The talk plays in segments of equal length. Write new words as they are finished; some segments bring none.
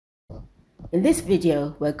In this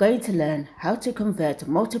video, we're going to learn how to convert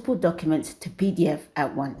multiple documents to PDF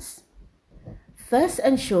at once. First,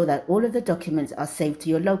 ensure that all of the documents are saved to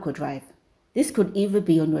your local drive. This could either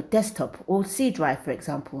be on your desktop or C drive, for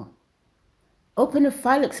example. Open a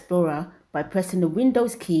File Explorer by pressing the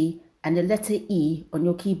Windows key and the letter E on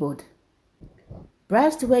your keyboard.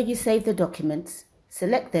 Browse to where you save the documents,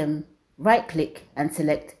 select them, right-click and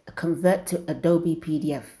select Convert to Adobe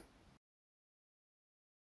PDF.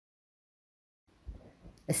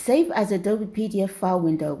 A Save as Adobe PDF file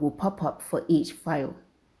window will pop up for each file.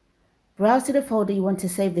 Browse to the folder you want to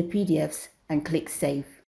save the PDFs and click Save.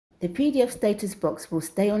 The PDF status box will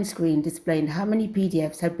stay on screen displaying how many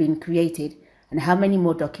PDFs have been created and how many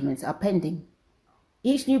more documents are pending.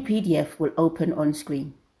 Each new PDF will open on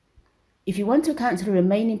screen. If you want to cancel the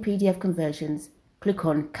remaining PDF conversions, click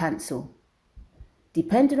on Cancel.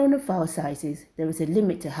 Depending on the file sizes, there is a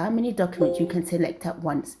limit to how many documents you can select at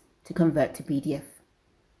once to convert to PDF.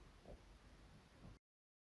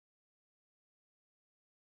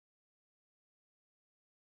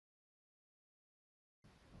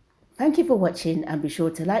 Thank you for watching and be sure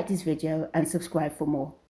to like this video and subscribe for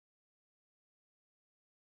more.